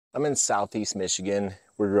I'm in southeast Michigan.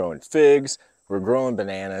 We're growing figs, we're growing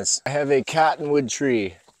bananas. I have a cottonwood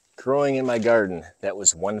tree growing in my garden that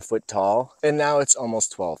was 1 foot tall, and now it's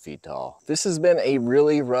almost 12 feet tall. This has been a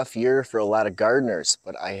really rough year for a lot of gardeners,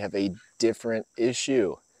 but I have a different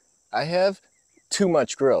issue. I have too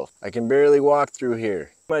much growth. I can barely walk through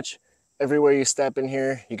here. Pretty much everywhere you step in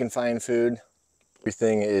here, you can find food.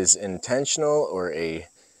 Everything is intentional or a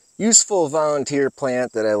useful volunteer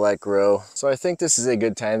plant that I let grow. So I think this is a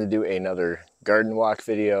good time to do another garden walk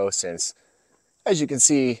video since, as you can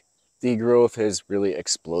see, the growth has really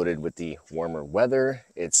exploded with the warmer weather.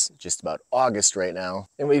 It's just about August right now,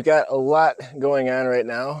 and we've got a lot going on right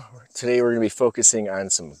now. Today we're going to be focusing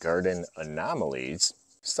on some garden anomalies,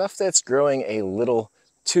 stuff that's growing a little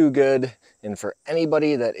too good. And for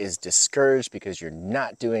anybody that is discouraged because you're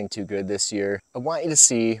not doing too good this year, I want you to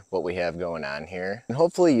see what we have going on here. And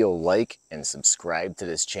hopefully you'll like and subscribe to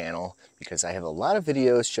this channel because I have a lot of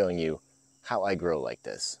videos showing you how I grow like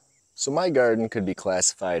this. So my garden could be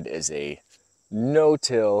classified as a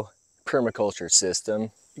no-till permaculture system.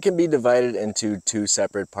 It can be divided into two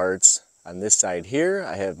separate parts. On this side here,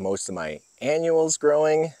 I have most of my annuals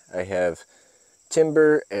growing. I have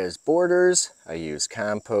timber as borders. I use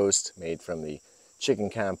compost made from the chicken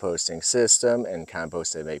composting system and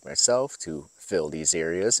compost I make myself to fill these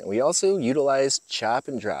areas. And we also utilize chop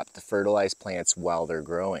and drop to fertilize plants while they're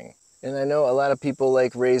growing. And I know a lot of people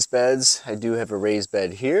like raised beds. I do have a raised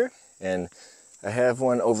bed here, and I have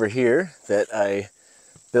one over here that I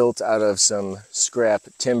built out of some scrap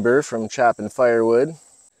timber from chopping firewood.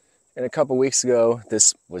 And a couple weeks ago,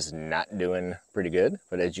 this was not doing pretty good,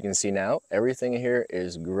 but as you can see now, everything here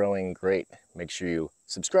is growing great. Make sure you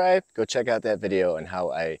subscribe, go check out that video on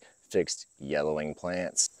how I fixed yellowing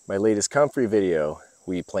plants. My latest comfrey video,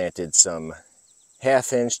 we planted some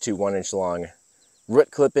 1/2 inch to 1 inch long root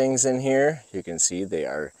clippings in here. You can see they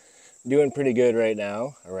are doing pretty good right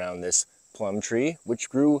now around this plum tree, which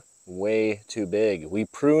grew way too big. We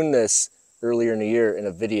pruned this earlier in the year in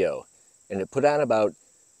a video, and it put on about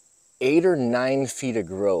 8 or 9 feet of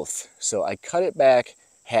growth. So I cut it back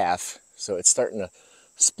half, so it's starting to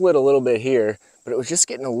split a little bit here, but it was just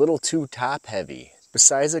getting a little too top heavy.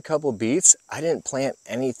 Besides a couple beets, I didn't plant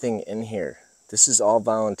anything in here. This is all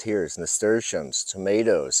volunteers, nasturtiums,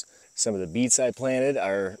 tomatoes. Some of the beets I planted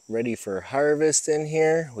are ready for harvest in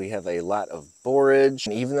here. We have a lot of borage,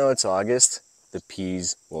 and even though it's August, the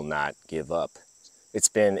peas will not give up. It's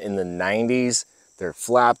been in the 90s. They're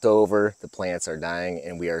flopped over, the plants are dying,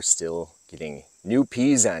 and we are still getting new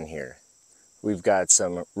peas on here. We've got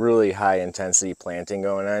some really high intensity planting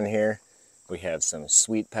going on here. We have some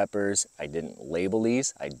sweet peppers. I didn't label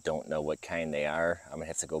these. I don't know what kind they are. I'm gonna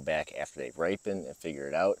have to go back after they ripen and figure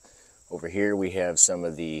it out. Over here we have some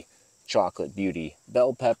of the chocolate beauty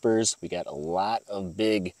bell peppers. We got a lot of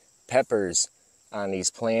big peppers on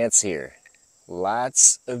these plants here.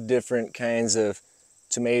 Lots of different kinds of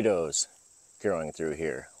tomatoes growing through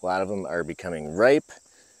here. A lot of them are becoming ripe.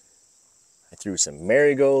 I threw some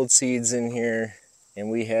marigold seeds in here,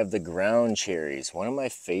 and we have the ground cherries, one of my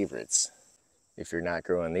favorites. If you're not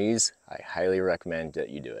growing these, I highly recommend that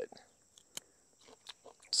you do it.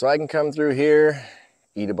 So I can come through here,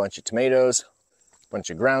 eat a bunch of tomatoes, a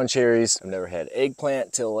bunch of ground cherries. I've never had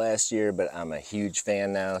eggplant till last year, but I'm a huge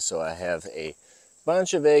fan now, so I have a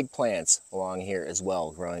bunch of eggplants along here as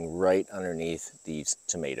well, growing right underneath these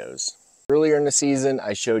tomatoes. Earlier in the season,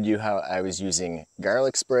 I showed you how I was using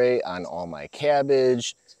garlic spray on all my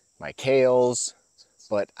cabbage, my kales,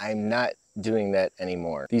 but I'm not doing that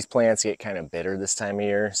anymore. These plants get kind of bitter this time of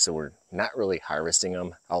year, so we're not really harvesting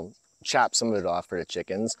them. I'll chop some of it off for the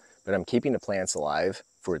chickens, but I'm keeping the plants alive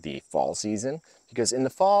for the fall season, because in the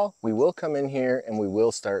fall, we will come in here and we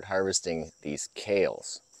will start harvesting these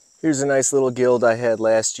kales. Here's a nice little guild I had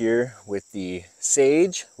last year with the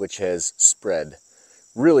sage, which has spread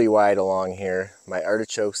really wide along here. My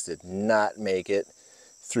artichokes did not make it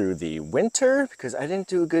through the winter because I didn't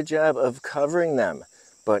do a good job of covering them.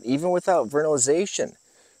 But even without vernalization,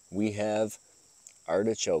 we have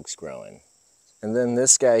artichokes growing. And then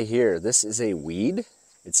this guy here, this is a weed.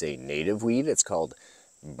 It's a native weed. It's called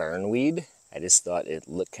burnweed. I just thought it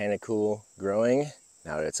looked kind of cool growing.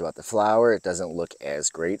 Now that it's about to flower, it doesn't look as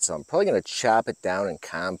great, so I'm probably going to chop it down and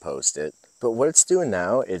compost it. But what it's doing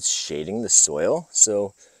now, it's shading the soil,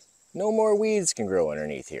 so no more weeds can grow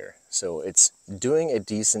underneath here. So it's doing a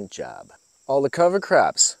decent job. All the cover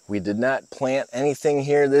crops. We did not plant anything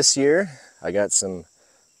here this year. I got some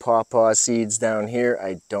pawpaw seeds down here.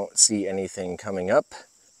 I don't see anything coming up.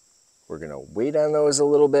 We're going to wait on those a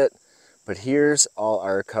little bit. But here's all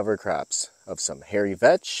our cover crops of some hairy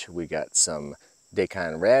vetch. We got some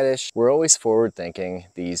daikon radish. We're always forward thinking.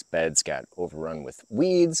 These beds got overrun with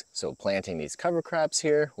weeds, so planting these cover crops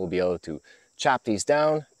here, we'll be able to chop these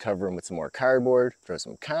down, cover them with some more cardboard, throw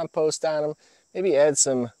some compost on them, maybe add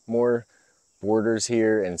some more borders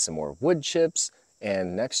here and some more wood chips,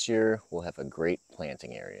 and next year we'll have a great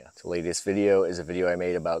planting area. The latest video is a video I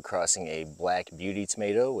made about crossing a Black Beauty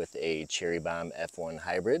tomato with a Cherry Bomb F1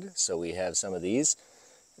 hybrid. So we have some of these,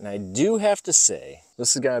 and I do have to say,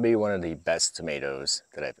 this is gonna be one of the best tomatoes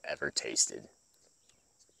that I've ever tasted.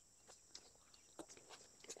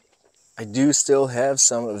 I do still have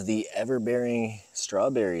some of the ever-bearing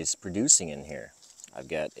strawberries producing in here. I've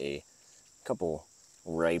got a couple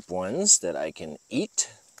ripe ones that I can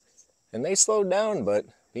eat, and they slowed down, but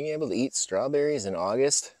being able to eat strawberries in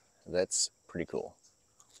August, that's pretty cool.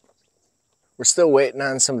 We're still waiting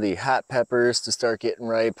on some of the hot peppers to start getting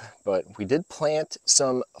ripe, but we did plant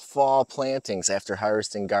some fall plantings after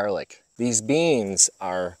harvesting garlic. These beans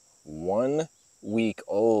are 1 week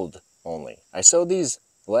old only. I sowed these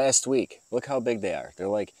last week. Look how big they are. They're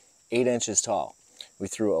like 8 inches tall. We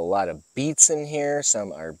threw a lot of beets in here.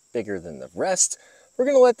 Some are bigger than the rest. We're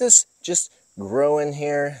gonna let this just grow in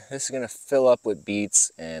here. This is gonna fill up with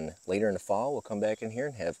beets, and later in the fall, we'll come back in here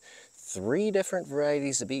and have 3 different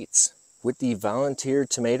varieties of beets. With the volunteer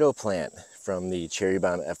tomato plant from the Cherry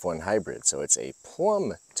Bomb F1 hybrid. So it's a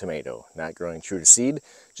plum tomato, not growing true to seed,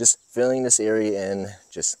 just filling this area in,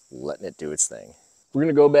 just letting it do its thing. We're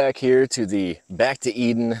gonna go back here to the Back to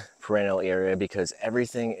Eden perennial area because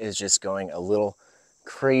everything is just going a little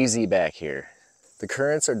crazy back here. The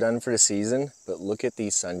currants are done for the season, but look at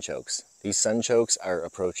these sunchokes. These sunchokes are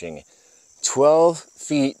approaching 12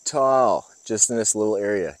 feet tall just in this little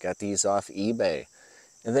area. Got these off eBay.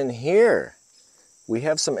 And then here, we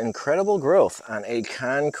have some incredible growth on a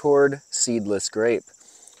Concord seedless grape.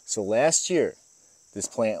 So last year, this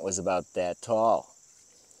plant was about that tall.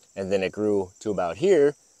 And then it grew to about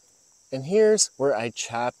here, and here's where I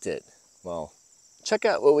chopped it. Well, check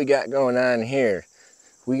out what we got going on here.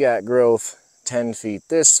 We got growth 10 feet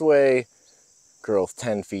this way, growth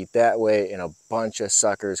 10 feet that way, and a bunch of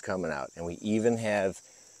suckers coming out. And we even have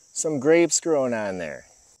some grapes growing on there.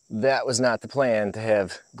 That was not the plan to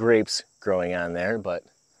have grapes growing on there, but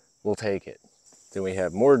we'll take it. Then we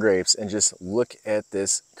have more grapes, and just look at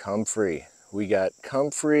this comfrey. We got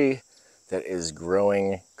comfrey that is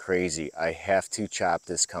growing crazy. I have to chop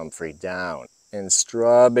this comfrey down. And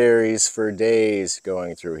strawberries for days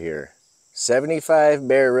going through here. 75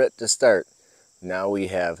 bare root to start. Now we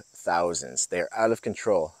have thousands. They're out of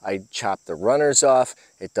control. I chopped the runners off.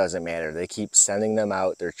 It doesn't matter. They keep sending them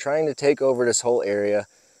out. They're trying to take over this whole area.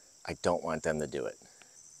 I don't want them to do it.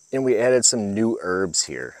 And we added some new herbs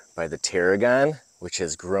here by the tarragon, which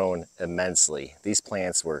has grown immensely. These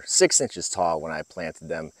plants were 6 inches tall when I planted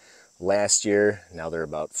them last year. Now they're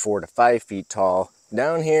about 4 to 5 feet tall.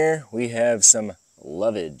 Down here we have some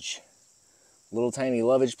lovage. Little tiny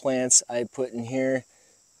lovage plants I put in here.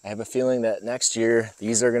 I have a feeling that next year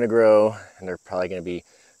these are gonna grow, and they're probably gonna be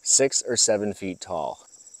 6 or 7 feet tall.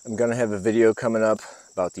 I'm gonna have a video coming up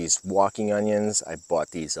about these walking onions. I bought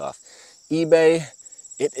these off eBay.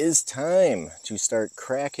 It is time to start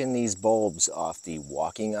cracking these bulbs off the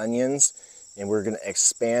walking onions, and we're gonna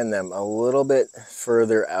expand them a little bit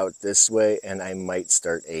further out this way, and I might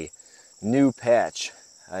start a new patch.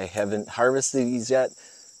 I haven't harvested these yet.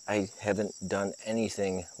 I haven't done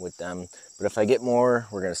anything with them, but if I get more,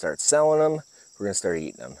 we're gonna start selling them. We're gonna start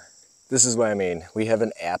eating them. This is what I mean. We have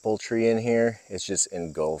an apple tree in here. It's just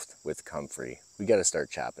engulfed with comfrey. We gotta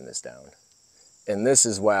start chopping this down. And this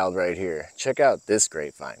is wild right here. Check out this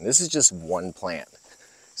grapevine. This is just one plant.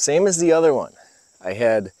 Same as the other one. I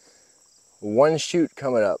had one shoot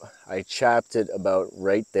coming up. I chopped it about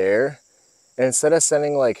right there. And instead of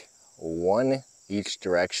sending like one each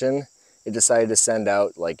direction, it decided to send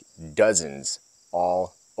out like dozens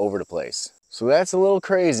all over the place. So that's a little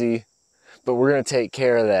crazy, but we're gonna take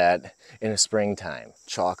care of that in the springtime.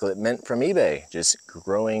 Chocolate mint from eBay, just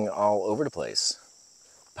growing all over the place.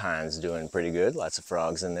 Pond's doing pretty good, lots of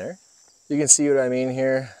frogs in there. You can see what I mean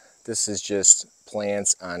here. This is just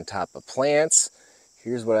plants on top of plants.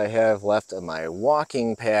 Here's what I have left of my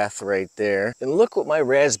walking path right there. And look what my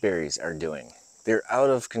raspberries are doing. They're out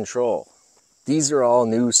of control. These are all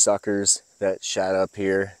new suckers that shot up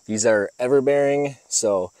here. These are everbearing,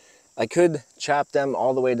 so I could chop them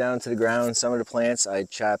all the way down to the ground. Some of the plants I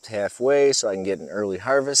chopped halfway so I can get an early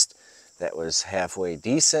harvest. That was halfway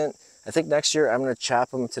decent. I think next year I'm gonna chop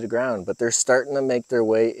them to the ground, but they're starting to make their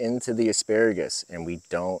way into the asparagus, and we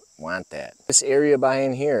don't want that. This area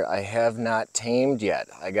behind here, I have not tamed yet.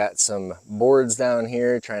 I got some boards down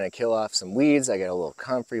here trying to kill off some weeds. I got a little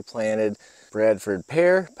comfrey planted. Bradford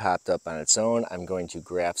pear popped up on its own. I'm going to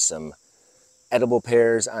graft some edible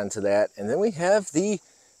pears onto that. And then we have the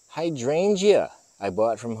hydrangea I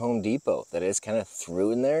bought from Home Depot that is kind of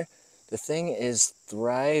through in there. The thing is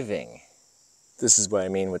thriving. This is what I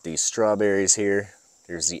mean with these strawberries here.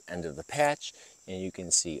 There's the end of the patch, and you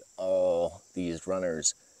can see all these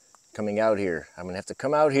runners coming out here. I'm gonna have to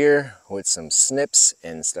come out here with some snips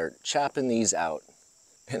and start chopping these out.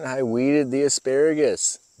 And I weeded the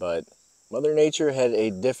asparagus, but Mother Nature had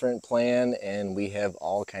a different plan, and we have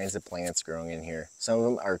all kinds of plants growing in here. Some of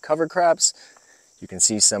them are cover crops. You can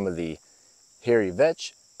see some of the hairy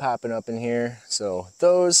vetch popping up in here. So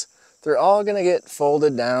those, they're all gonna get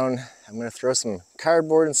folded down. I'm gonna throw some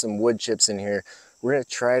cardboard and some wood chips in here. We're gonna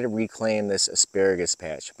try to reclaim this asparagus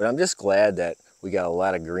patch, but I'm just glad that we got a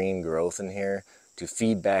lot of green growth in here to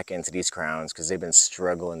feed back into these crowns because they've been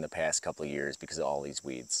struggling the past couple of years because of all these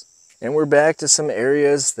weeds. And we're back to some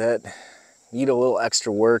areas that need a little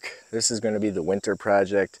extra work. This is going to be the winter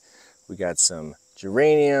project. We got some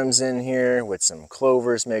geraniums in here with some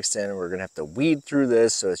clovers mixed in. We're going to have to weed through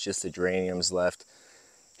this so it's just the geraniums left.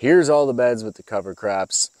 Here's all the beds with the cover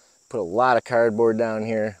crops. Put a lot of cardboard down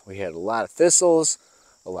here. We had a lot of thistles,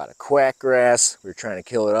 a lot of quack grass. We were trying to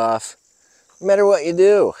kill it off. No matter what you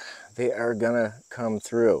do, they are gonna come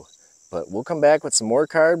through. But we'll come back with some more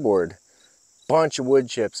cardboard, bunch of wood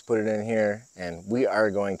chips, put it in here, and we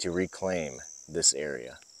are going to reclaim this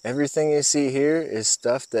area. Everything you see here is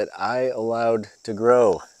stuff that I allowed to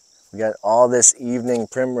grow. We got all this evening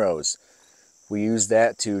primrose. We use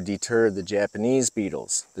that to deter the Japanese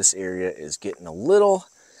beetles. This area is getting a little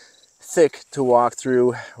thick to walk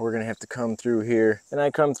through. We're gonna have to come through here, and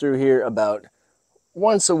I come through here about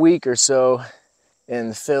once a week or so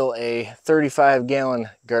and fill a 35-gallon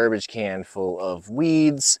garbage can full of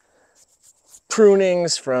weeds,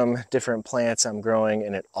 prunings from different plants I'm growing,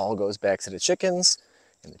 and it all goes back to the chickens,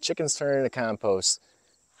 and the chickens turn into compost,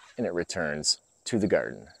 and it returns to the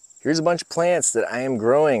garden. Here's a bunch of plants that I am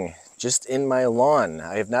growing just in my lawn.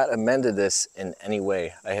 I have not amended this in any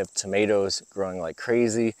way. I have tomatoes growing like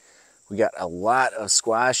crazy. We got a lot of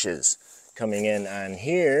squashes coming in on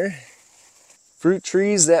here. Fruit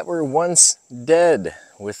trees that were once dead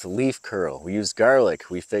with leaf curl. We used garlic,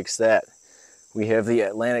 we fixed that. We have the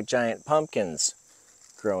Atlantic giant pumpkins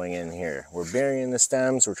growing in here. We're burying the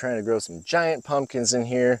stems. We're trying to grow some giant pumpkins in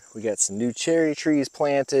here. We got some new cherry trees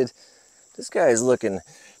planted. This guy's looking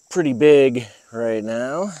pretty big right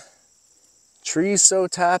now. Trees so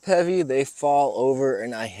top heavy, they fall over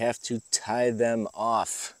and I have to tie them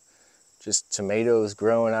off. Just tomatoes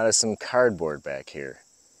growing out of some cardboard back here.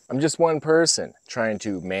 I'm just one person trying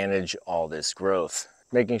to manage all this growth,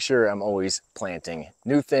 making sure I'm always planting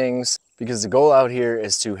new things, because the goal out here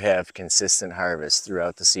is to have consistent harvest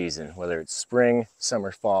throughout the season, whether it's spring,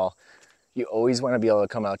 summer, fall. You always want to be able to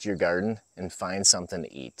come out to your garden and find something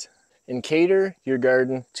to eat and cater your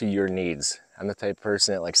garden to your needs. I'm the type of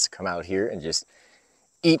person that likes to come out here and just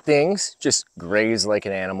eat things, just graze like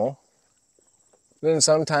an animal. Then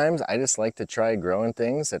sometimes I just like to try growing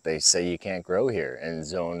things that they say you can't grow here in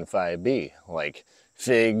Zone 5B, like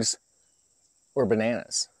figs or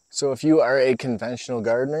bananas. So if you are a conventional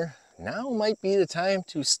gardener, now might be the time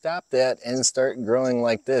to stop that and start growing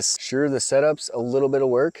like this. Sure, the setup's a little bit of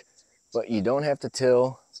work, but you don't have to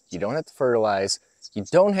till, you don't have to fertilize, you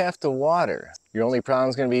don't have to water. Your only problem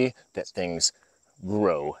is going to be that things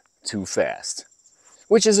grow too fast,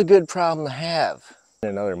 which is a good problem to have. In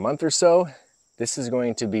another month or so, this is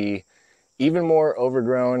going to be even more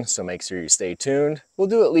overgrown, so make sure you stay tuned. We'll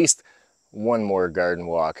do at least one more garden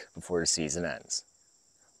walk before the season ends.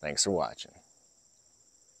 Thanks for watching.